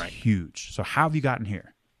is huge. So how have you gotten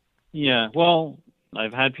here? Yeah, well,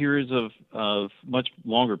 I've had periods of much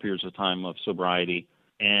longer periods of time of sobriety.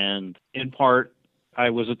 And in part,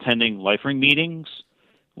 I was attending LifeRing meetings,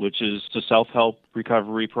 which is the self-help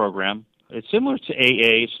recovery program. It's similar to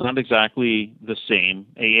AA. It's not exactly the same.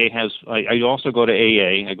 I also go to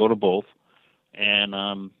AA. I go to both. And,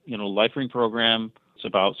 LifeRing program, it's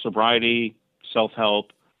about sobriety,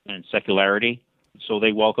 self-help, and secularity. So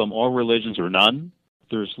they welcome all religions or none.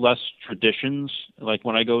 There's less traditions. Like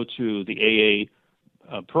when I go to the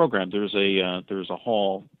AA program, there's a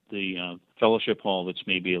hall, the fellowship hall that's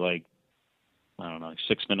maybe like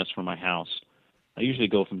 6 minutes from my house. I usually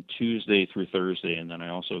go from Tuesday through Thursday, and then I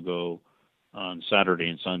also go on Saturday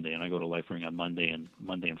and Sunday, and I go to LifeRing on Monday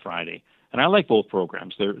and Friday. And I like both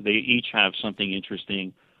programs. They each have something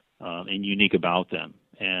interesting and unique about them.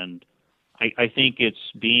 And I think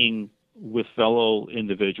it's being with fellow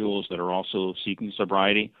individuals that are also seeking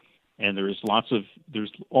sobriety, and there's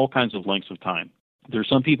all kinds of lengths of time. There's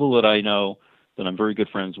some people that I know that I'm very good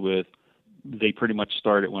friends with. They pretty much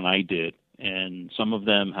started when I did, and some of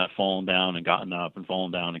them have fallen down and gotten up and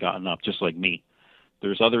fallen down and gotten up, just like me.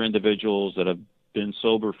 There's other individuals that have been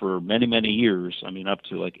sober for many, many years. I mean, up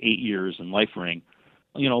to like 8 years in LifeRing.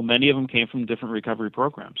 Many of them came from different recovery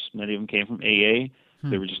programs. Many of them came from AA.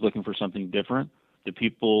 They were just looking for something different. The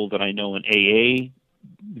people that I know in AA,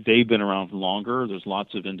 they've been around longer. There's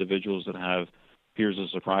lots of individuals that have periods of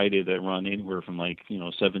sobriety that run anywhere from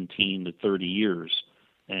 17 to 30 years.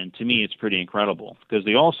 And to me, it's pretty incredible because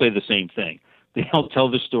they all say the same thing. They all tell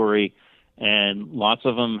the story, and lots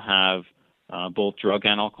of them have both drug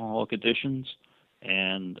and alcoholic addictions.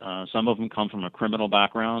 And some of them come from a criminal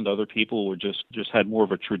background. Other people were just had more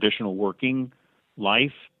of a traditional working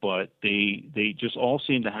life, but they just all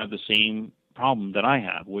seem to have the same problem that I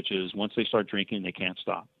have, which is once they start drinking, they can't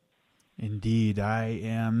stop. Indeed,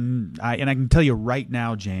 and I can tell you right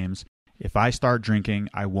now, James, if I start drinking,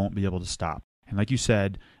 I won't be able to stop. And like you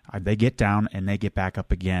said, they get down and they get back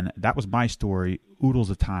up again. That was my story oodles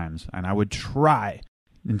of times. And I would try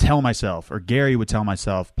and tell myself, or Gary would tell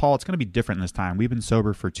myself, Paul, it's going to be different this time. We've been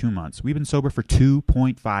sober for 2 months. We've been sober for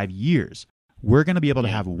 2.5 years. We're going to be able to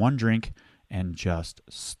have one drink and just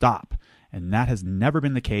stop. And that has never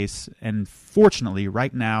been the case. And fortunately,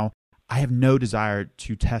 right now, I have no desire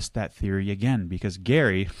to test that theory again because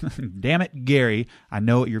Gary, damn it, Gary, I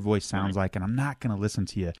know what your voice sounds like, and I'm not going to listen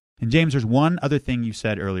to you. And James, there's one other thing you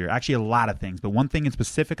said earlier, actually a lot of things, but one thing in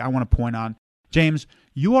specific I want to point on. James,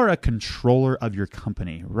 you are a controller of your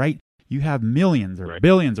company, right? You have millions or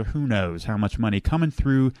billions or who knows how much money coming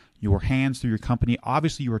through your hands, through your company.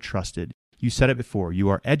 Obviously, you are trusted. You said it before. You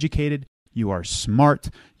are educated. You are smart.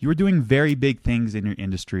 You are doing very big things in your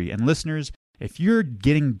industry. And listeners, if you're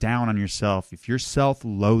getting down on yourself, if you're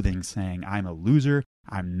self-loathing, saying, I'm a loser,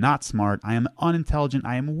 I'm not smart, I am unintelligent,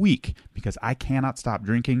 I am weak because I cannot stop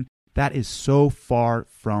drinking, that is so far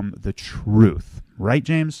from the truth. Right,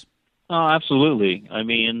 James? Oh, absolutely. I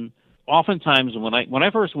mean, oftentimes when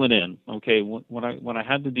I first went in, when I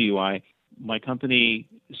had the DUI, my company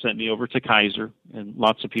sent me over to Kaiser, and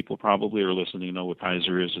lots of people probably are listening know what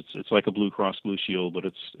Kaiser is. It's like a Blue Cross Blue Shield, but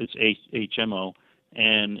it's HMO,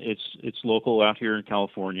 and it's local out here in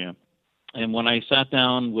California. And when I sat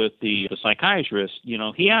down with the psychiatrist,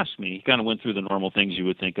 he asked me, he kind of went through the normal things you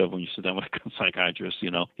would think of when you sit down with a psychiatrist,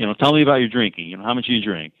 tell me about your drinking, how much you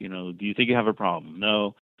drink, do you think you have a problem?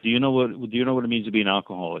 No. Do you know what it means to be an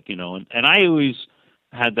alcoholic, and I always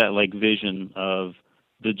had that vision of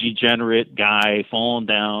the degenerate guy falling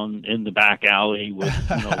down in the back alley with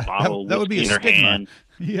a bottle of whiskey in her hand.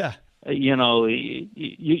 Yeah.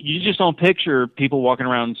 You just don't picture people walking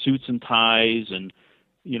around in suits and ties and,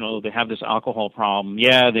 they have this alcohol problem.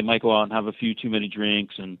 Yeah, they might go out and have a few too many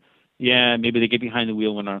drinks, and yeah, maybe they get behind the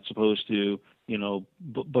wheel when they're not supposed to,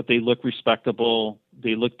 but they look respectable.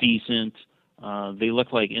 They look decent. They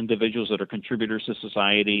look like individuals that are contributors to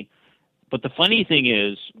society. But the funny thing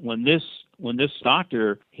is, when this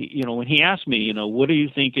doctor, when he asked me, what do you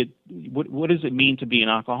think what does it mean to be an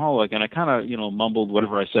alcoholic? And I kind of, mumbled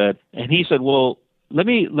whatever I said. And he said, well, let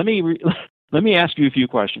me ask you a few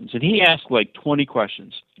questions. And he asked 20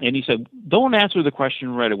 questions. And he said, don't answer the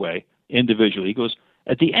question right away individually. He goes,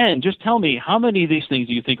 at the end, just tell me how many of these things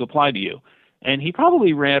do you think apply to you? And he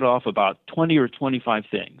probably read off about 20 or 25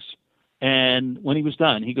 things. And when he was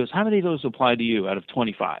done, he goes, how many of those apply to you out of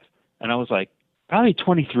 25? And I was like, probably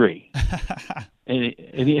 23. and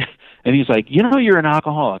he's like, you're an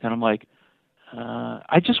alcoholic. And I'm like,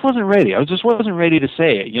 I just wasn't ready. I just wasn't ready to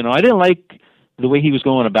say it. You know, I didn't like the way he was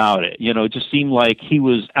going about it. You know, it just seemed like he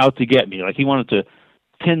was out to get me. Like he wanted to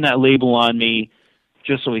pin that label on me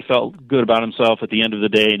just so he felt good about himself at the end of the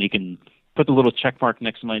day, and he can put the little check mark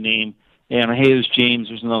next to my name. And, hey, there's James.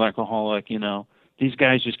 There's another alcoholic. You know, these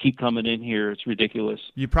guys just keep coming in here. It's ridiculous.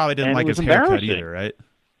 You probably didn't like his haircut either, right?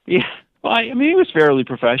 Yeah. Well, I mean, he was fairly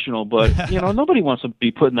professional, but, you know, nobody wants to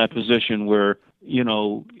be put in that position where, you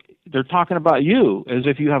know, they're talking about you as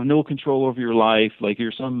if you have no control over your life, like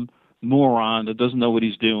you're some moron that doesn't know what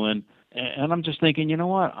he's doing. And I'm just thinking, you know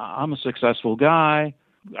what? I'm a successful guy.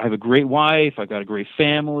 I have a great wife. I've got a great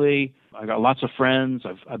family. I got lots of friends.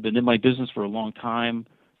 I've been in my business for a long time.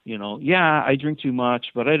 You know, yeah, I drink too much,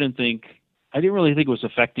 but I didn't really think it was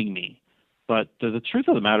affecting me. But the truth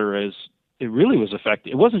of the matter is, it really was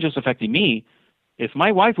affecting. It wasn't just affecting me. If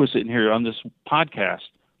my wife was sitting here on this podcast,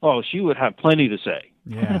 oh, she would have plenty to say.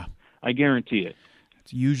 Yeah. I guarantee it.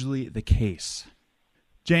 It's usually the case.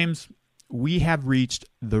 James, we have reached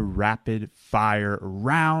the rapid fire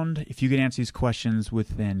round. If you could answer these questions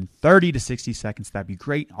within 30 to 60 seconds, that'd be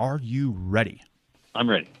great. Are you ready? I'm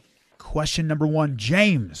ready. Question number 1,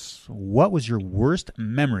 James, what was your worst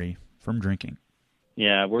memory from drinking?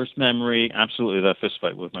 Yeah, worst memory, absolutely that fist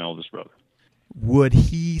fight with my oldest brother. Would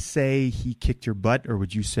he say he kicked your butt, or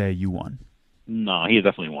would you say you won? No, he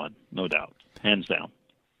definitely won, no doubt, hands down.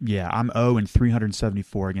 Yeah, I'm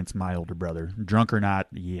 0-374 against my older brother. Drunk or not,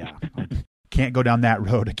 yeah. I can't go down that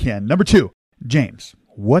road again. Number 2, James,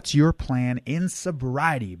 what's your plan in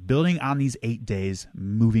sobriety, building on these 8 days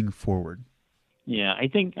moving forward? Yeah, I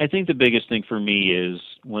think the biggest thing for me is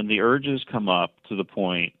when the urges come up to the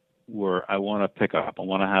point where I want to pick up, I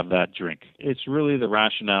want to have that drink. It's really the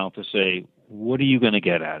rationale to say, what are you going to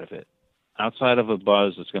get out of it? Outside of a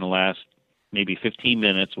buzz that's going to last maybe 15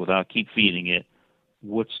 minutes without keep feeding it,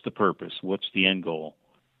 what's the purpose? What's the end goal?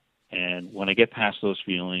 And when I get past those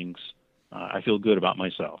feelings, I feel good about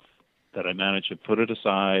myself, that I managed to put it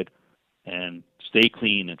aside and stay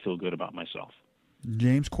clean and feel good about myself.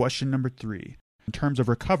 James, question number 3. In terms of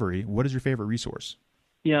recovery, what is your favorite resource?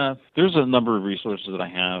 Yeah, there's a number of resources that I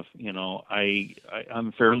have. You know,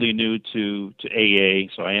 I'm fairly new to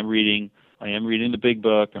AA, so I am reading the big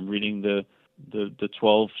book. I'm reading the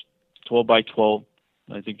 12 by 12.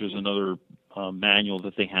 I think there's another manual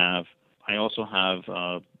that they have. I also have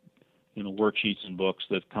worksheets and books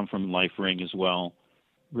that come from LifeRing as well.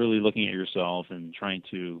 Really looking at yourself and trying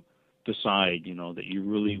to decide, that you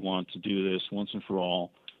really want to do this once and for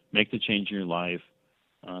all. Make the change in your life.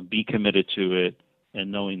 Be committed to it. And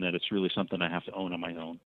knowing that it's really something I have to own on my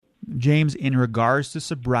own. James, in regards to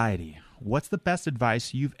sobriety, what's the best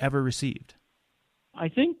advice you've ever received? I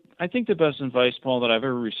think the best advice, Paul, that I've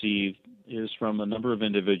ever received is from a number of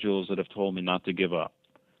individuals that have told me not to give up.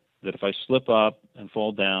 That if I slip up and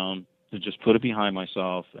fall down, to just put it behind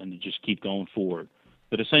myself and to just keep going forward.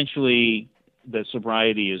 That essentially, that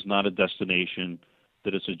sobriety is not a destination,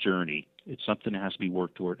 that it's a journey. It's something that has to be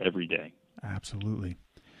worked toward every day. Absolutely.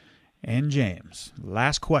 And James,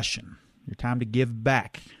 last question. Your time to give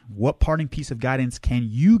back. What parting piece of guidance can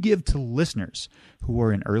you give to listeners who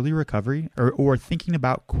are in early recovery or thinking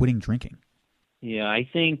about quitting drinking? Yeah, I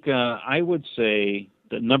think I would say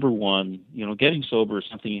that number one, getting sober is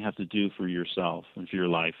something you have to do for yourself and for your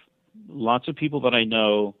life. Lots of people that I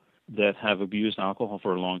know that have abused alcohol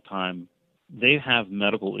for a long time, they have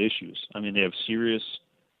medical issues. I mean, they have serious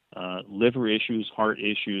liver issues, heart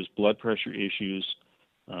issues, blood pressure issues,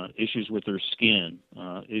 issues with their skin,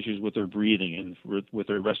 issues with their breathing and with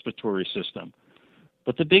their respiratory system.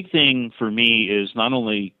 But the big thing for me is not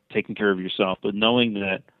only taking care of yourself, but knowing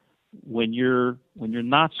that when you're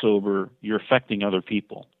not sober, you're affecting other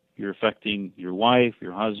people. You're affecting your wife,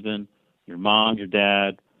 your husband, your mom, your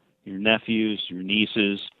dad, your nephews, your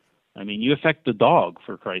nieces. I mean, you affect the dog,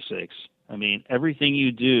 for Christ's sakes. I mean, everything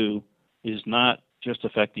you do is not just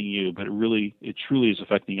affecting you, but it truly is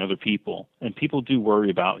affecting other people. And people do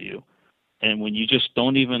worry about you. And when you just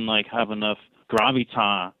don't even have enough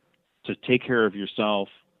gravitas to take care of yourself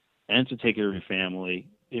and to take care of your family,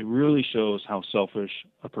 it really shows how selfish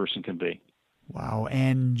a person can be. Wow.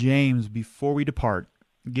 And James, before we depart,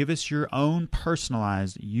 give us your own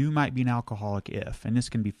personalized, you might be an alcoholic if. And this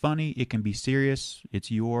can be funny, it can be serious.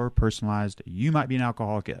 It's your personalized, you might be an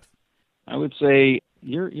alcoholic if. I would say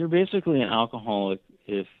you're basically an alcoholic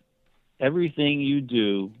if everything you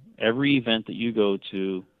do, every event that you go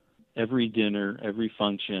to, every dinner, every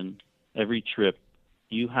function, every trip,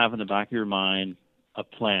 you have in the back of your mind a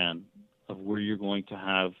plan of where you're going to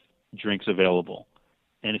have drinks available.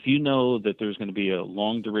 And if you know that there's going to be a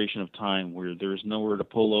long duration of time where there's nowhere to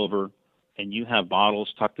pull over and you have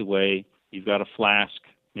bottles tucked away you've got a flask,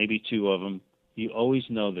 maybe two of them, you always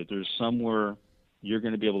know that there's somewhere you're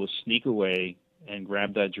going to be able to sneak away and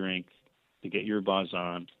grab that drink to get your buzz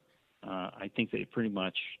on. I think that pretty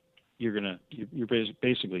much you're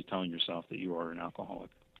basically telling yourself that you are an alcoholic.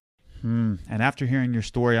 And after hearing your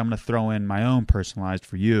story, I'm going to throw in my own personalized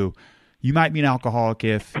for you. You might be an alcoholic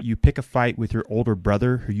if you pick a fight with your older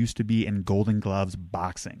brother who used to be in Golden Gloves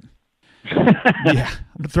boxing. Yeah, I'm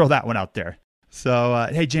going to throw that one out there. So,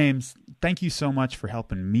 hey, James, thank you so much for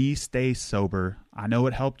helping me stay sober. I know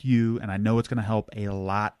it helped you, and I know it's going to help a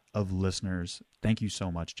lot of listeners. Thank you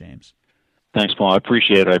so much, James. Thanks, Paul. I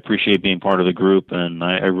appreciate it. I appreciate being part of the group, and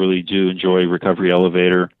I really do enjoy Recovery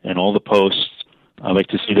Elevator and all the posts. I like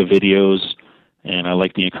to see the videos, and I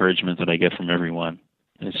like the encouragement that I get from everyone.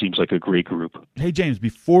 And it seems like a great group. Hey, James,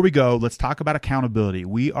 before we go, let's talk about accountability.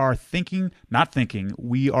 We are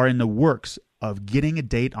we are in the works of getting a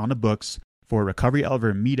date on the books for a Recovery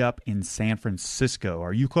Elevator meetup in San Francisco.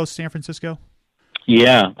 Are you close to San Francisco?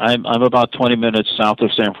 Yeah, I'm about 20 minutes south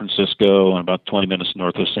of San Francisco and about 20 minutes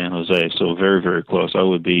north of San Jose, so very, very close. I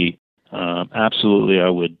would be, absolutely, I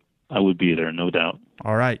would be there, no doubt.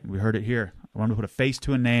 All right, we heard it here. I want to put a face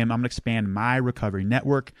to a name. I'm going to expand my recovery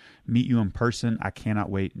network, meet you in person. I cannot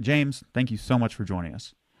wait. James, thank you so much for joining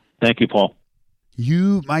us. Thank you, Paul.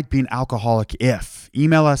 You might be an alcoholic if.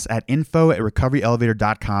 Email us at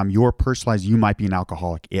info@recoveryelevator.com. Your personalized you might be an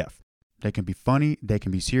alcoholic if. They can be funny, they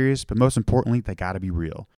can be serious, but most importantly, they got to be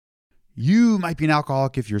real. You might be an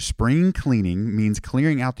alcoholic if your spring cleaning means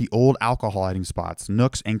clearing out the old alcohol hiding spots,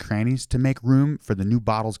 nooks, and crannies to make room for the new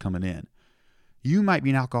bottles coming in. You might be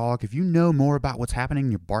an alcoholic if you know more about what's happening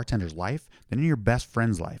in your bartender's life than in your best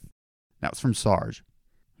friend's life. That was from Sarge.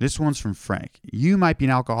 This one's from Frank. You might be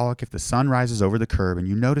an alcoholic if the sun rises over the curb and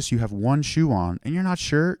you notice you have one shoe on and you're not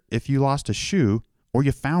sure if you lost a shoe or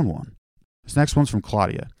you found one. This next one's from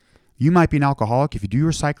Claudia. You might be an alcoholic if you do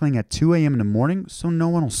your cycling at 2 a.m. in the morning so no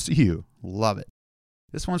one will see you. Love it.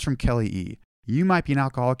 This one's from Kelly E. You might be an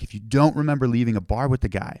alcoholic if you don't remember leaving a bar with the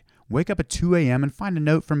guy. Wake up at 2 a.m. and find a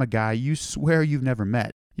note from a guy you swear you've never met.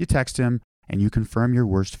 You text him and you confirm your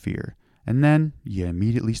worst fear. And then you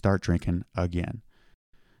immediately start drinking again.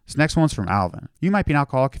 This next one's from Alvin. You might be an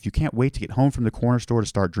alcoholic if you can't wait to get home from the corner store to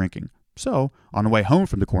start drinking. So, on the way home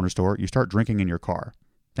from the corner store, you start drinking in your car.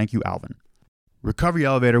 Thank you, Alvin. Recovery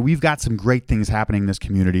Elevator, we've got some great things happening in this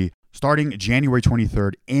community. Starting January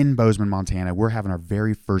 23rd in Bozeman, Montana, we're having our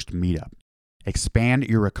very first meetup. Expand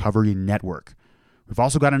your recovery network. We've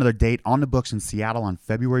also got another date on the books in Seattle on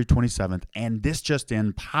February 27th, and this just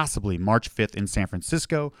in, possibly March 5th in San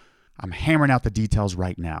Francisco. I'm hammering out the details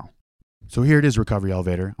right now. So here it is, Recovery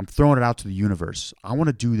Elevator. I'm throwing it out to the universe. I want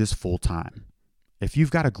to do this full time. If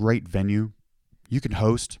you've got a great venue, you can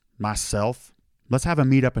host, myself. Let's have a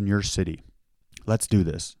meetup in your city. Let's do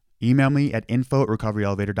this. Email me at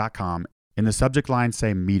info@recoveryelevator.com. In the subject line,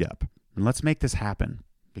 say meetup. And let's make this happen.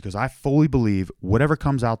 Because I fully believe whatever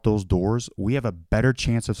comes out those doors, we have a better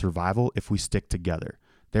chance of survival if we stick together.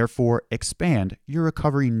 Therefore, expand your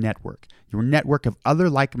recovery network, your network of other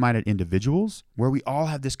like-minded individuals where we all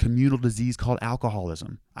have this communal disease called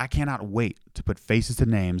alcoholism. I cannot wait to put faces to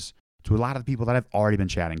names to a lot of the people that I've already been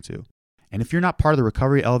chatting to. And if you're not part of the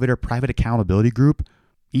Recovery Elevator private accountability group,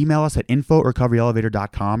 email us at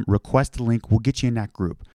info@recoveryelevator.com, request a link, we'll get you in that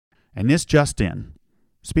group. And this just in.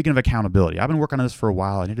 Speaking of accountability, I've been working on this for a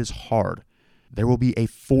while and it is hard. There will be a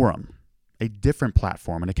forum, a different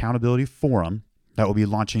platform, an accountability forum that will be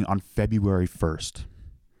launching on February 1st.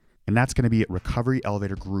 And that's going to be at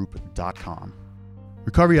recoveryelevatorgroup.com.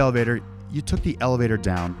 Recovery Elevator, you took the elevator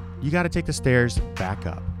down. You got to take the stairs back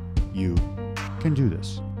up. You can do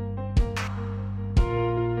this.